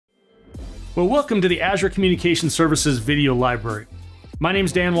Well, welcome to the Azure Communication Services video library. My name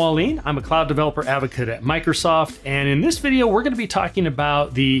is Dan Wahlin. I'm a cloud developer advocate at Microsoft, and in this video, we're going to be talking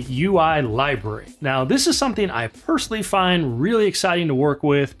about the UI library. Now, this is something I personally find really exciting to work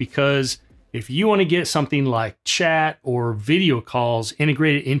with because if you want to get something like chat or video calls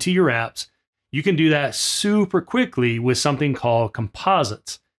integrated into your apps, you can do that super quickly with something called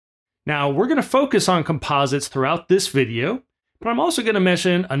composites. Now, we're going to focus on composites throughout this video, but I'm also going to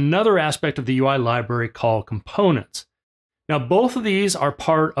mention another aspect of the UI library called components. Now, both of these are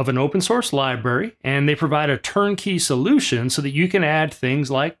part of an open source library, and they provide a turnkey solution so that you can add things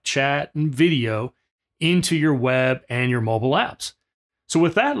like chat and video into your web and your mobile apps. So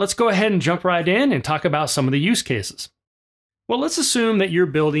with that, let's go ahead and jump right in and talk about some of the use cases. Well, let's assume that you're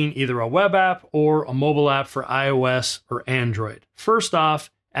building either a web app or a mobile app for iOS or Android. First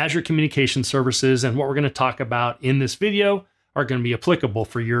off, Azure Communication Services and what we're going to talk about in this video are going to be applicable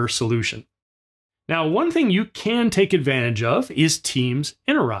for your solution. Now, one thing you can take advantage of is Teams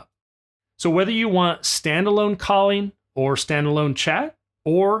interrupt. So whether you want standalone calling or standalone chat,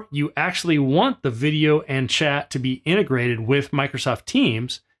 or you actually want the video and chat to be integrated with Microsoft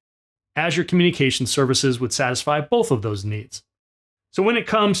Teams, Azure Communication Services would satisfy both of those needs. So when it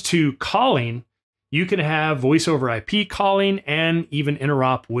comes to calling, you can have voice over IP calling and even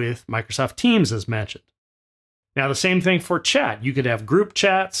interop with Microsoft Teams as mentioned. Now, the same thing for chat. You could have group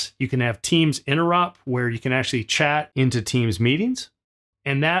chats. You can have Teams interop where you can actually chat into Teams meetings.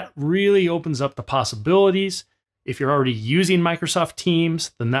 And that really opens up the possibilities. If you're already using Microsoft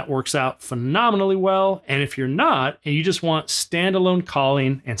Teams, then that works out phenomenally well. And if you're not, and you just want standalone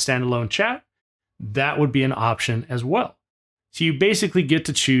calling and standalone chat, that would be an option as well. So you basically get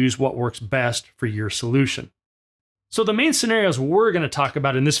to choose what works best for your solution. So the main scenarios we're going to talk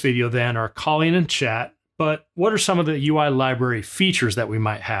about in this video then are calling and chat. But what are some of the UI library features that we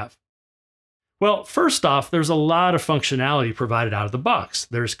might have? Well, first off, there's a lot of functionality provided out of the box.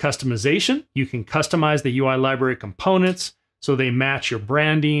 There's customization. You can customize the UI library components so they match your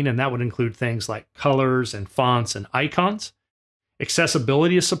branding, and that would include things like colors and fonts and icons.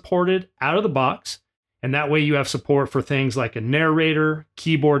 Accessibility is supported out of the box, and that way you have support for things like a narrator,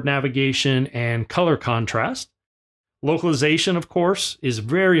 keyboard navigation, and color contrast. Localization, of course, is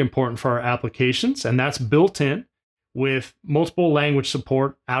very important for our applications, and that's built in with multiple language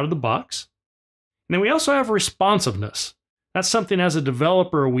support out of the box. And then we also have responsiveness. That's something as a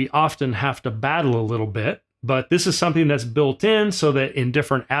developer we often have to battle a little bit, but this is something that's built in so that in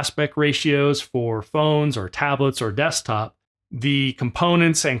different aspect ratios for phones or tablets or desktop, the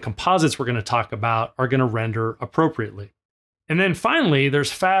components and composites we're going to talk about are going to render appropriately. And then finally,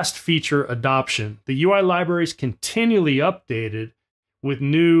 there's fast feature adoption. The UI library is continually updated with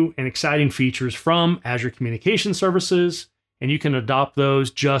new and exciting features from Azure Communication Services, and you can adopt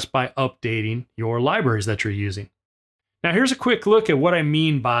those just by updating your libraries that you're using. Now, here's a quick look at what I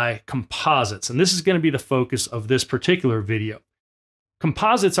mean by composites, and this is going to be the focus of this particular video.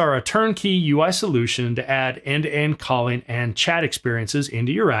 Composites are a turnkey UI solution to add end-to-end calling and chat experiences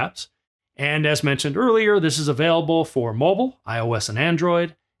into your apps. And as mentioned earlier, this is available for mobile, iOS and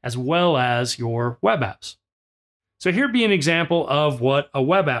Android, as well as your web apps. So here be an example of what a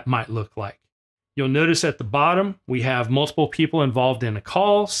web app might look like. You'll notice at the bottom, we have multiple people involved in a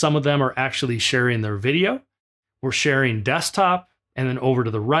call. Some of them are actually sharing their video. We're sharing desktop, and then over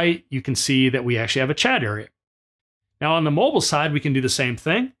to the right, you can see that we actually have a chat area. Now on the mobile side, we can do the same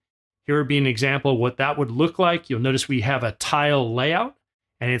thing. Here would be an example of what that would look like. You'll notice we have a tile layout,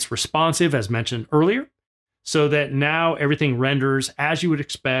 and it's responsive as mentioned earlier, so that now everything renders as you would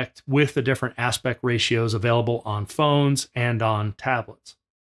expect with the different aspect ratios available on phones and on tablets.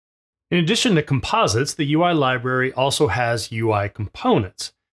 In addition to composites, the UI library also has UI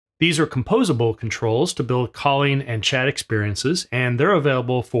components. These are composable controls to build calling and chat experiences, and they're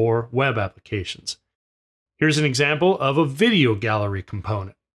available for web applications. Here's an example of a video gallery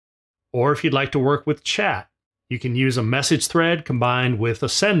component. Or if you'd like to work with chat, you can use a message thread combined with a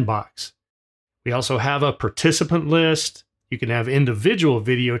send box. We also have a participant list. You can have individual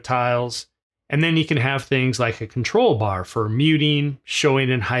video tiles, and then you can have things like a control bar for muting, showing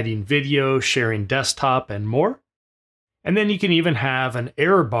and hiding video, sharing desktop, and more. And then you can even have an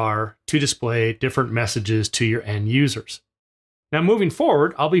error bar to display different messages to your end users. Now moving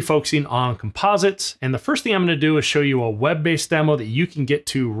forward, I'll be focusing on composites, and the first thing I'm going to do is show you a web-based demo that you can get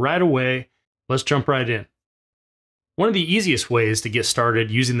to right away. Let's jump right in. One of the easiest ways to get started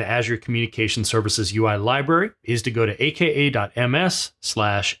using the Azure Communication Services UI library is to go to aka.ms/ACS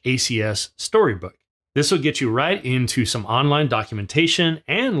Storybook. This will get you right into some online documentation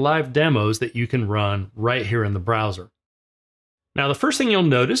and live demos that you can run right here in the browser. Now, the first thing you'll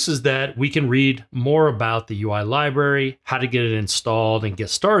notice is that we can read more about the UI library, how to get it installed and get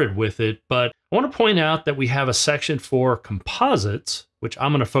started with it. But I want to point out that we have a section for composites, which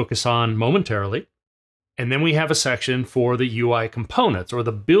I'm going to focus on momentarily. And then we have a section for the UI components, or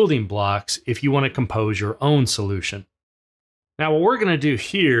the building blocks, if you want to compose your own solution. Now, what we're going to do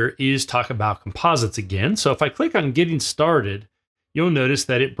here is talk about composites again. So if I click on Getting Started, you'll notice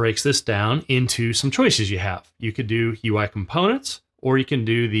that it breaks this down into some choices you have. You could do UI components, or you can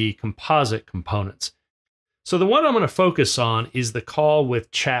do the composite components. So the one I'm going to focus on is the call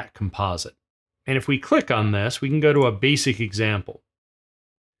with chat composite. And if we click on this, we can go to a basic example.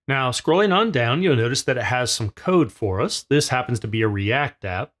 Now, scrolling on down, you'll notice that it has some code for us. This happens to be a React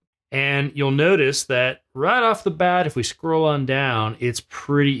app. And you'll notice that right off the bat, if we scroll on down, it's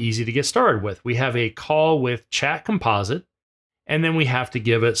pretty easy to get started with. We have a call with chat composite, and then we have to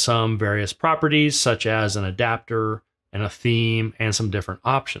give it some various properties, such as an adapter and a theme and some different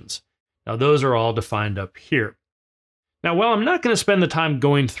options. Now, those are all defined up here. Now, while I'm not going to spend the time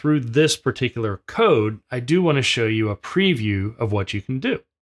going through this particular code, I do want to show you a preview of what you can do.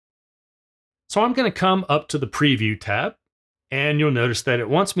 So I'm going to come up to the Preview tab, and you'll notice that it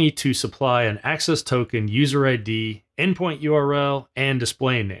wants me to supply an access token, user ID, endpoint URL, and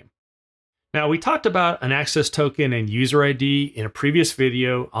display name. Now, we talked about an access token and user ID in a previous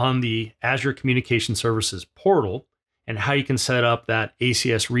video on the Azure Communication Services portal and how you can set up that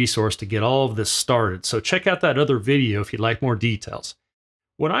ACS resource to get all of this started. So check out that other video if you'd like more details.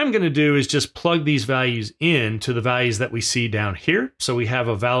 What I'm going to do is just plug these values in to the values that we see down here. So we have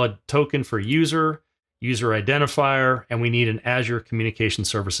a valid token for user identifier, and we need an Azure Communication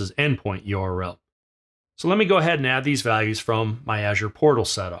Services endpoint URL. So let me go ahead and add these values from my Azure portal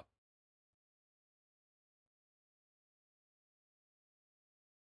setup.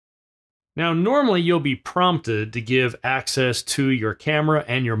 Now, normally you'll be prompted to give access to your camera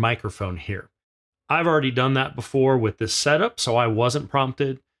and your microphone here. I've already done that before with this setup, so I wasn't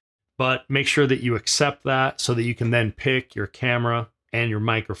prompted, but make sure that you accept that so that you can then pick your camera and your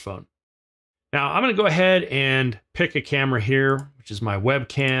microphone. Now, I'm going to go ahead and pick a camera here, which is my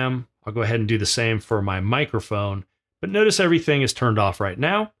webcam. I'll go ahead and do the same for my microphone, but notice everything is turned off right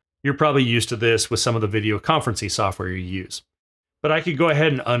now. You're probably used to this with some of the video conferencing software you use. But I could go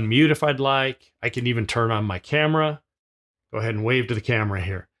ahead and unmute if I'd like. I can even turn on my camera. Go ahead and wave to the camera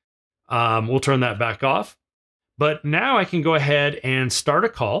here. We'll turn that back off. But now I can go ahead and start a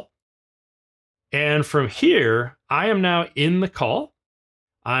call. And from here, I am now in the call.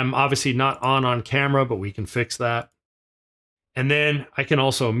 I'm obviously not on camera, but we can fix that. And then I can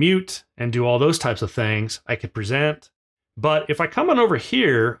also mute and do all those types of things. I could present. But if I come on over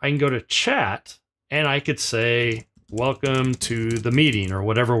here, I can go to chat and I could say, welcome to the meeting, or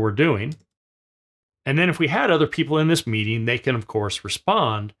whatever we're doing. And then if we had other people in this meeting, they can, of course,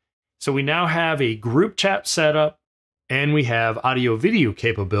 respond. So we now have a group chat setup, and we have audio video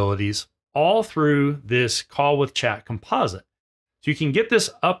capabilities all through this call with chat composite. So you can get this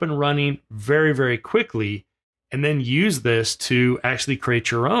up and running very, very quickly, and then use this to actually create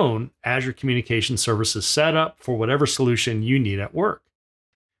your own Azure Communication Services setup for whatever solution you need at work.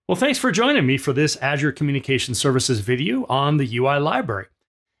 Well, thanks for joining me for this Azure Communication Services video on the UI library.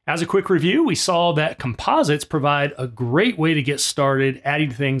 As a quick review, we saw that composites provide a great way to get started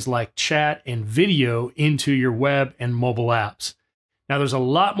adding things like chat and video into your web and mobile apps. Now, there's a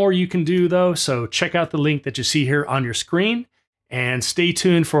lot more you can do though, so check out the link that you see here on your screen and stay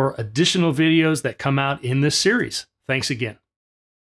tuned for additional videos that come out in this series. Thanks again.